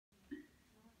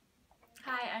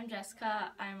I'm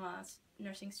Jessica. I'm a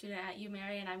nursing student at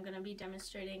UMary, and I'm going to be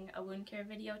demonstrating a wound care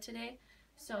video today.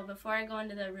 So before I go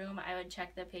into the room, I would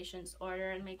check the patient's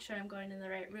order and make sure I'm going to the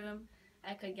right room.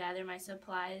 I could gather my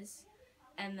supplies,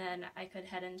 and then I could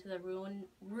head into the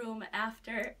room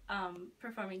after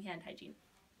performing hand hygiene.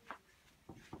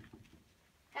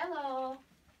 Hello,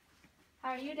 how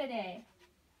are you today?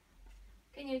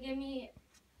 Can you give me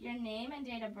your name and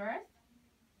date of birth?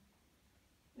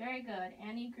 Very good.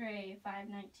 Annie Gray,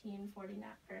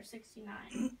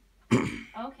 5/19/69.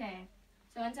 Okay.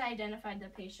 So once I identified the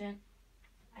patient,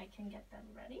 I can get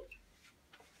them ready.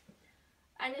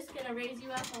 I'm just going to raise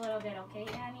you up a little bit, okay,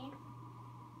 Annie?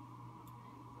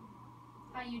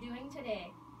 How are you doing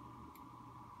today?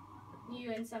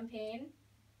 You in some pain?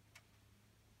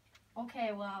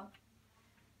 Okay, well,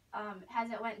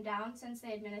 has it went down since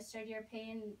they administered your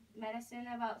pain medicine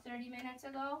about 30 minutes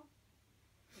ago?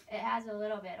 It has a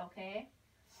little bit, okay?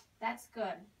 That's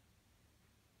good.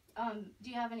 Do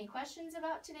you have any questions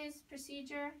about today's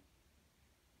procedure?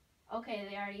 Okay,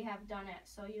 they already have done it,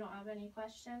 so you don't have any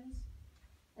questions?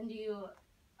 And do you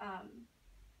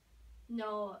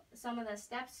know some of the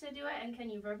steps to do it, and can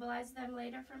you verbalize them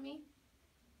later for me?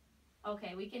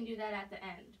 Okay, we can do that at the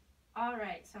end. All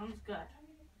right, sounds good.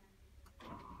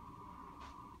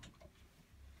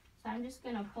 So I'm just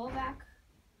gonna pull back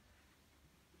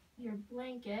your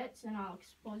blankets and I'll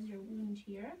expose your wound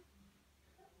here.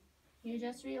 You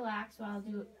just relax while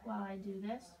I do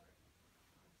this.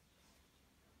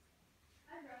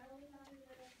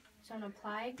 So I'm gonna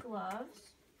apply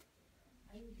gloves.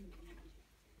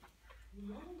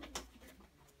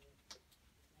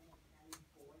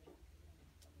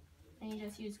 And you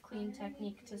just use clean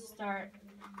technique to start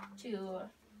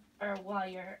or while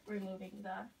you're removing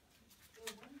the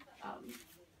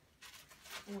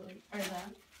wound, or the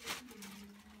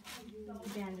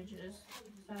bandages.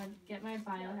 So I'd get my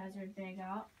biohazard bag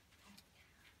out.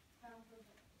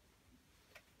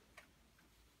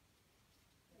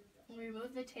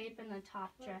 Remove the tape in the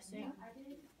top dressing.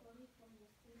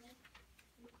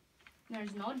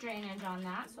 There's no drainage on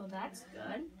that, so that's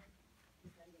good.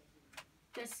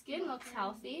 The skin looks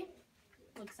healthy.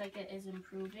 Looks like it is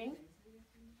improving.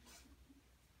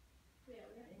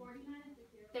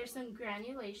 There's some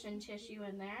granulation tissue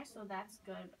in there, so that's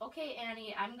good. Okay,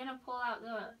 Annie, I'm going to pull out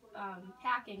the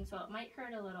packing, so it might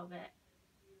hurt a little bit.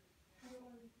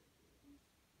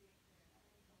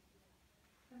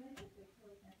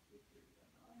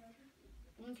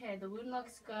 Okay, the wound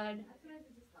looks good.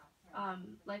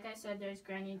 Like I said, there's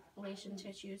granulation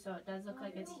tissue, so it does look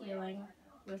like it's healing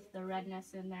with the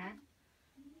redness in there.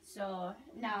 So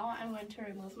now I'm going to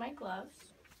remove my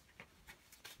gloves.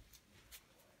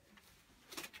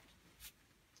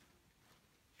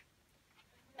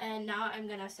 And now I'm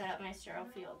going to set up my sterile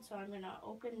field. So I'm going to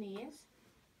open these.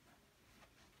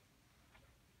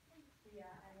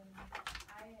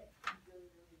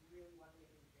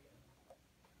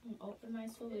 And open my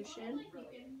solution.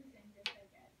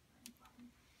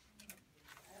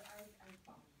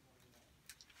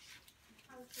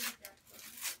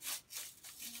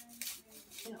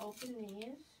 And open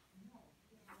these.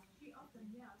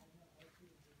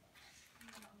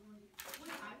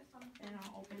 And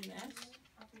I'll open this.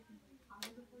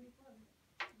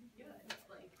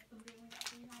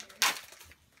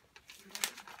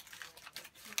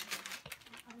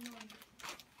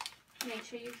 Make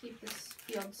sure you keep this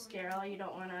field sterile. You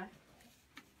don't want to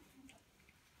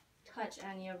touch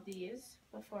any of these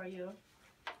before you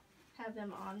have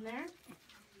them on there.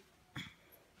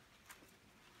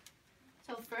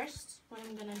 So first, what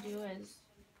I'm going to do is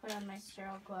put on my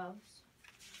sterile gloves.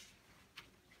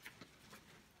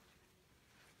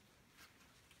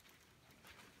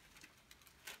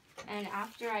 And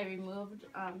after I removed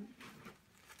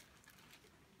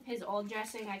his old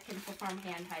dressing, I can perform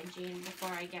hand hygiene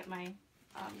before I get my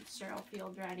sterile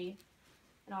field ready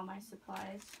and all my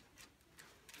supplies.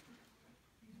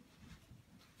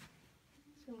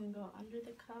 So I'm going to go under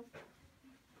the cup.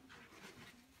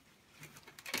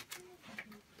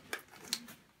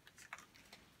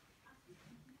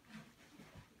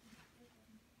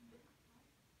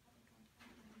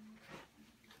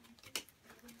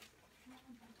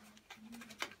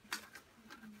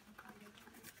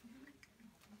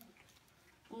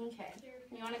 Okay,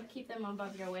 you want to keep them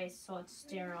above your waist so it's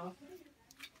sterile.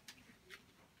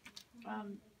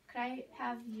 Could I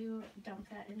have you dump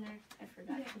that in there? I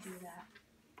forgot to do that.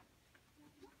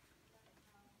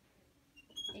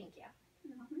 Thank you.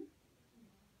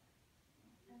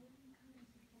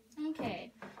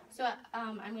 Okay, so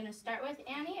I'm going to start with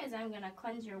Annie as I'm going to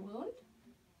cleanse your wound.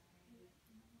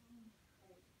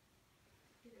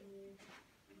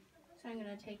 So I'm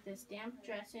going to take this damp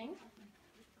dressing.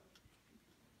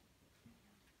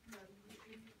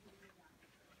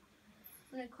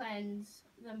 I'm going to cleanse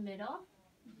the middle.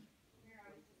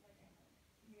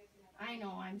 I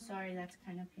know, I'm sorry, that's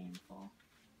kind of painful.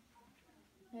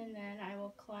 And then I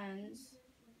will cleanse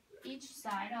each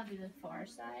side. I'll do the far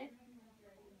side.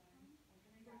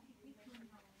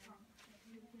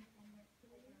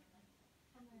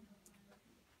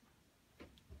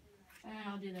 And then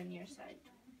I'll do the near side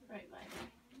right by me.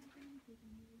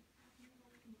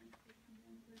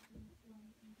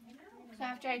 So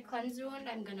after I cleanse the wound,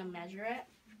 I'm going to measure it.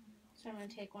 So I'm going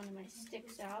to take one of my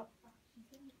sticks out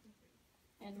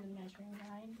and the measuring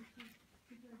line.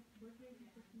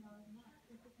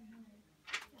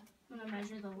 I'm going to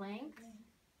measure the length.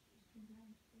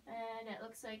 And it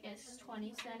looks like it's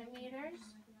 20 centimeters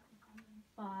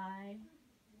by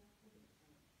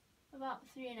about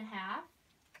 3.5.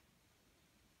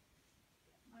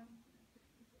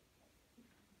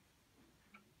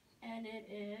 And it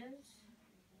is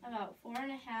about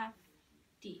 4.5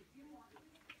 deep.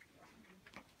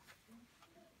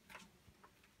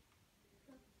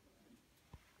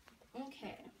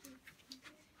 Okay.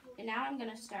 And now I'm going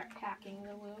to start packing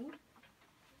the wound.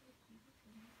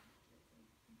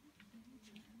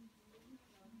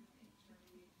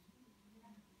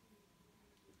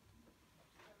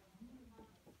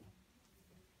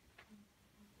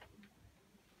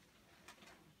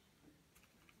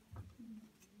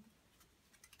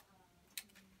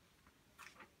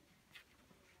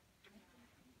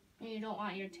 And you don't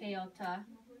want your tail to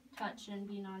touch and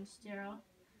be non-sterile.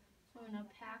 So I'm going to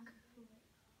pack.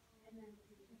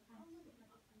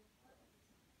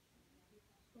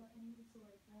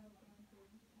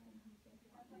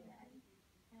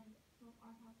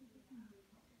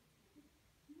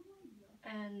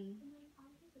 And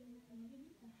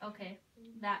okay,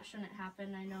 that shouldn't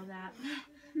happen, I know that.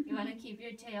 You want to keep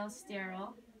your tail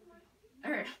sterile.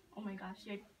 Oh my gosh,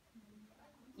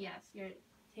 your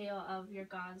tail of your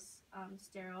gauze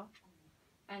sterile.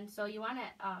 And so you want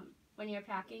it, when you're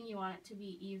packing, you want it to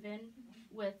be even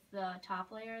with the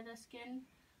top layer of the skin.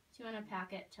 So you want to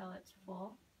pack it till it's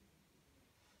full.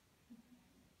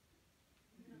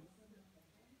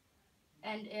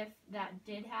 And if that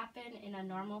did happen in a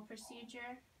normal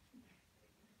procedure,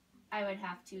 I would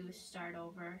have to start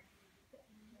over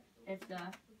if the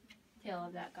tail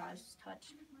of that gauze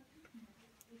touched.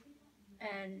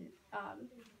 And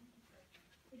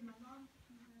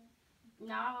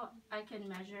now I can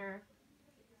measure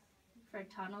for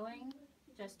tunneling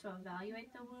just to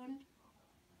evaluate the wound.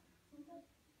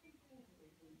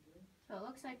 So it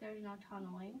looks like there's no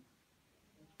tunneling.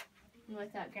 And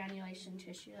with that granulation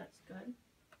tissue, that's good.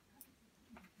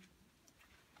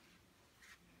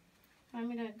 I'm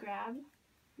going to grab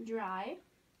dry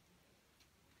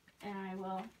and I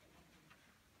will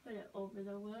put it over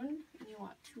the wound. And you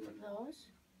want 2 of those.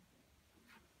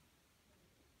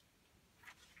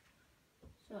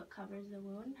 So it covers the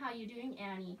wound. How you doing,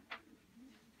 Annie?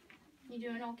 You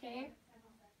doing okay?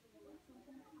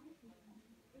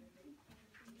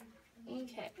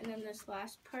 Okay, and then this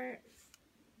last part,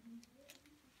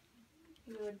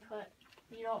 you would put,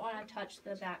 you don't want to touch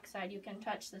the back side. You can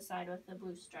touch the side with the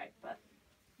blue stripe, but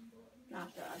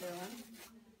not the other one.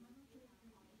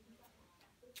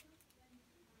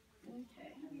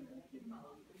 Okay.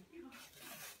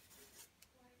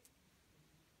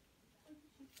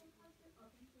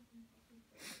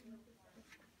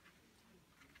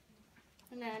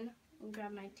 And then I'll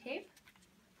grab my tape,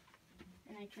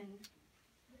 and I can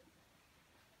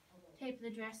tape the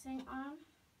dressing on.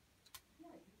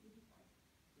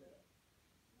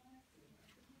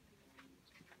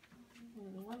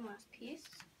 And one last piece.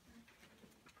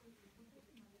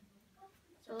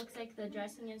 So it looks like the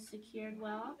dressing is secured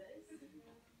well.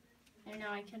 And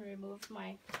now I can remove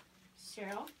my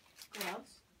sterile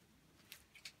gloves.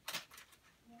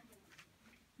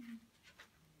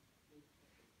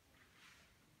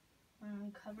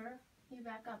 Cover you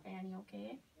back up, Annie,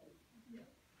 okay?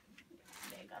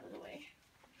 Bag out of the way.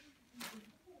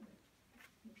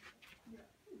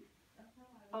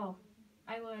 Oh,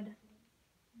 I would,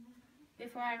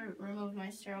 before I remove my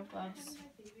sterile gloves,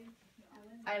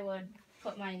 I would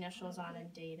put my initials on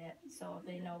and date it so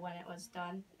they know when it was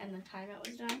done and the time it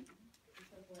was done.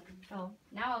 Oh,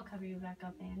 now I'll cover you back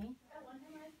up, Annie.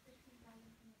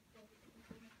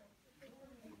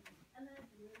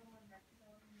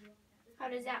 How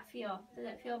does that feel? Does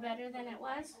it feel better than it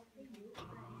was?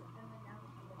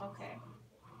 Okay.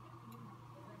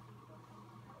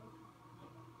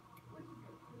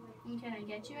 And can I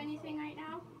get you anything right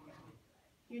now?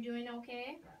 You're doing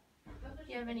okay? Do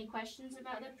you have any questions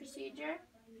about the procedure?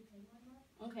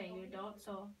 Okay, you don't,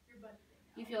 so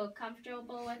you feel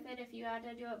comfortable with it if you had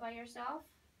to do it by yourself?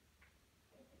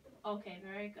 Okay,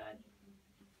 very good.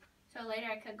 So later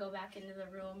I could go back into the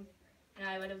room and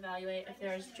I would evaluate if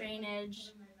there was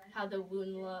drainage, how the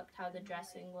wound looked, how the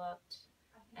dressing looked,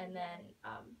 and then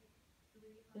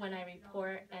when I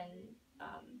report and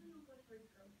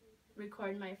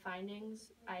record my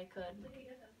findings, I could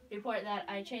report that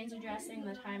I changed the dressing,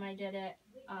 the time I did it,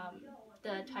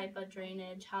 the type of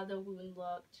drainage, how the wound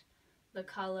looked, the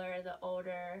color, the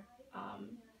odor,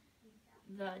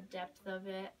 the depth of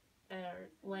it,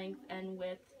 length and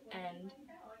width, and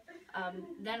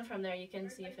then from there you can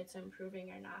see if it's improving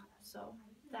or not. So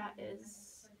that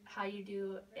is how you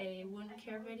do a wound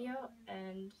care video,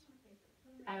 and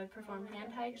I would perform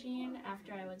hand hygiene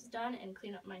after I was done and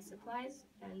clean up my supplies,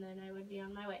 and then I would be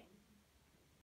on my way.